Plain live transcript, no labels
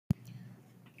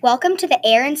Welcome to the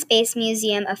Air and Space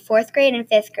Museum of 4th grade and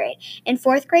 5th grade. In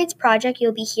 4th grade's project,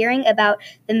 you'll be hearing about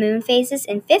the moon phases.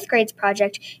 In 5th grade's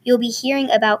project, you'll be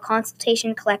hearing about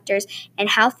constellation collectors and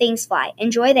how things fly.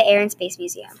 Enjoy the Air and Space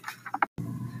Museum.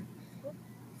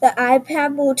 The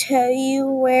iPad will tell you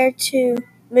where to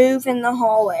move in the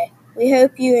hallway. We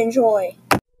hope you enjoy.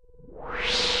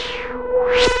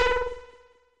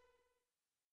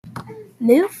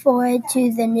 Move forward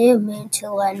to the new moon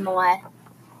to learn more.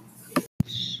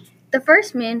 The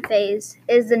first moon phase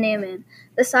is the new moon.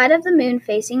 The side of the moon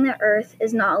facing the Earth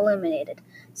is not illuminated.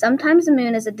 Sometimes the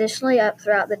moon is additionally up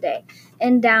throughout the day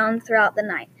and down throughout the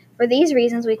night. For these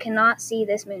reasons, we cannot see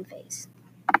this moon phase.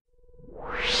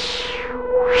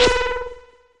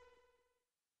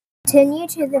 Continue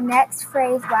to the next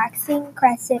phrase, waxing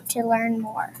crescent, to learn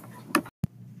more.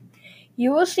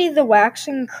 You will see the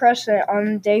waxing crescent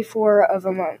on day 4 of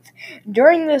a month.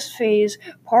 During this phase,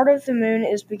 part of the moon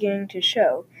is beginning to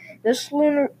show. This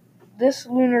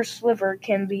lunar sliver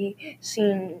can be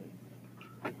seen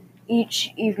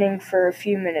each evening for a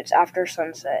few minutes after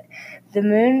sunset. The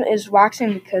moon is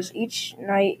waxing because each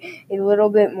night a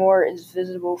little bit more is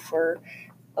visible for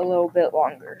a little bit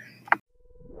longer.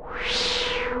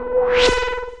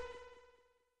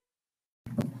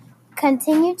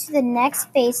 Continue to the next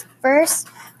phase, first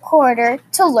quarter,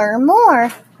 to learn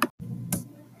more.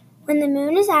 When the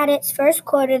moon is at its first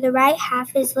quarter, the right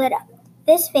half is lit up.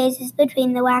 This phase is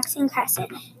between the waxing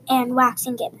crescent and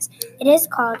waxing gibbous. It is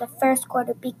called a first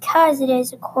quarter because it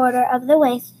is a quarter of the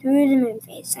way through the moon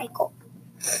phase cycle.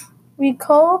 We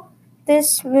call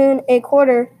this moon a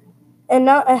quarter and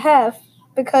not a half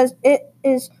because it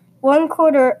is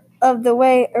 1/4 of the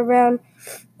way around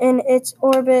in its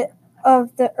orbit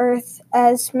of the Earth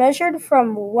as measured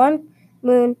from one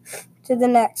moon to the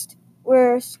next,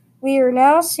 whereas we are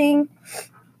now seeing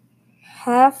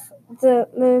half the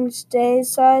moon's day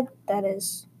side, that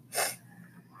is.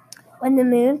 When the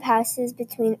moon passes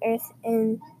between Earth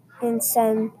and the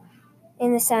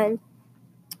sun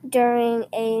during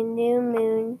a new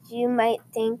moon, you might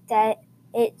think that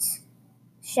its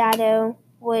shadow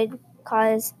would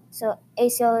cause a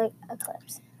solar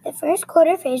eclipse. The first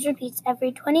quarter phase repeats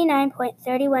every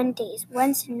 29.31 days,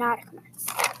 one synodic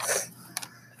month.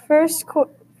 First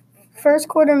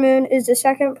quarter moon is the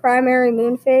second primary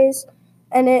moon phase,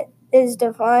 and it is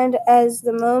defined as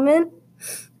the moment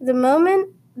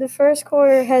the first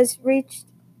quarter has reached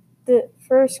the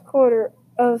first quarter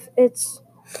of its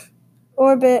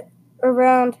orbit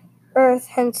around Earth,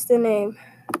 hence the name.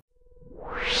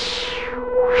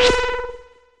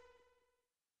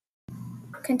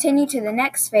 Continue to the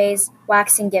next phase,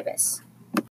 waxing gibbous.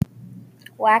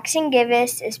 Waxing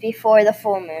gibbous is before the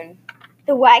full moon.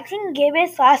 The waxing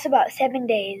gibbous lasts about 7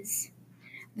 days.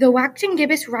 The waxing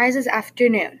gibbous rises after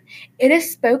noon. It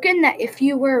is spoken that if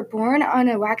you were born on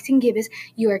a waxing gibbous,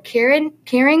 you are caring,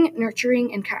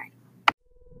 nurturing, and kind.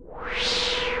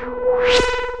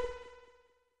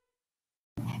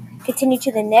 Continue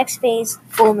to the next phase,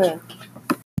 full moon.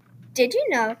 Did you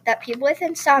know that people with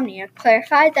insomnia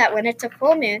clarified that when it's a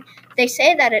full moon, they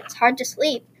say that it's hard to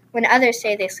sleep, when others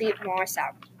say they sleep more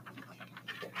soundly?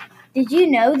 Did you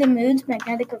know the moon's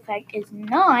magnetic effect is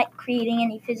not creating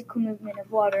any physical movement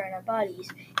of water in our bodies?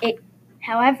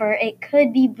 However, it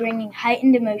could be bringing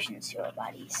heightened emotions to our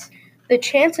bodies. The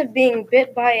chance of being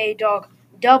bit by a dog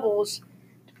doubles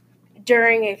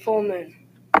during a full moon.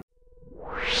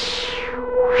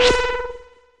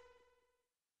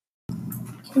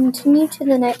 Continue to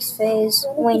the next phase,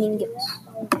 waning gibbous.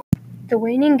 The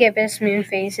waning gibbous moon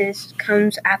phase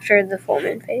comes after the full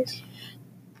moon phase.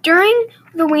 During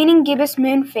the waning gibbous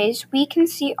moon phase, we can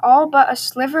see all but a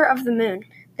sliver of the moon.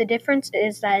 The difference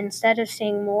is that instead of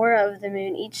seeing more of the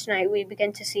moon each night, we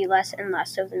begin to see less and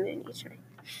less of the moon each night.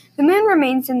 The moon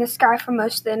remains in the sky for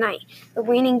most of the night. The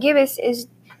waning gibbous is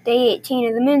day 18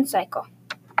 of the moon cycle.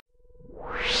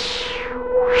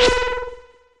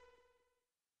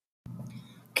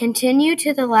 Continue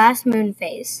to the last moon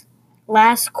phase,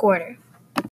 last quarter.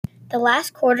 The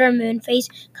last quarter moon phase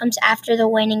comes after the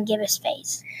waning gibbous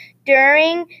phase.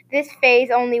 During this phase,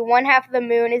 only one half of the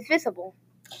moon is visible.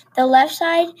 The left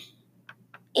side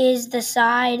is the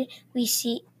side we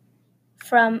see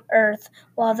from Earth,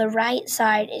 while the right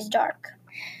side is dark.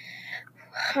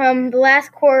 The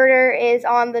last quarter is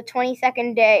on the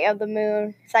 22nd day of the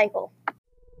moon cycle.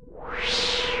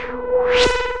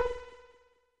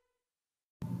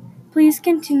 Please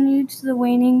continue to the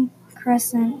waning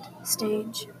crescent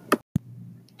stage.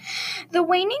 The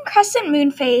waning crescent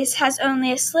moon phase has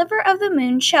only a sliver of the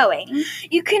moon showing.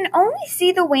 You can only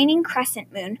see the waning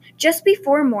crescent moon just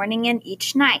before morning and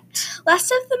each night.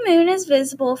 Less of the moon is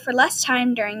visible for less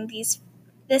time during this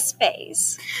this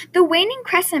phase. The waning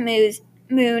crescent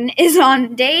moon is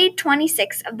on day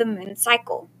 26 of the moon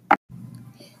cycle.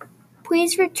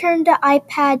 Please return the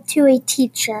iPad to a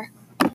teacher.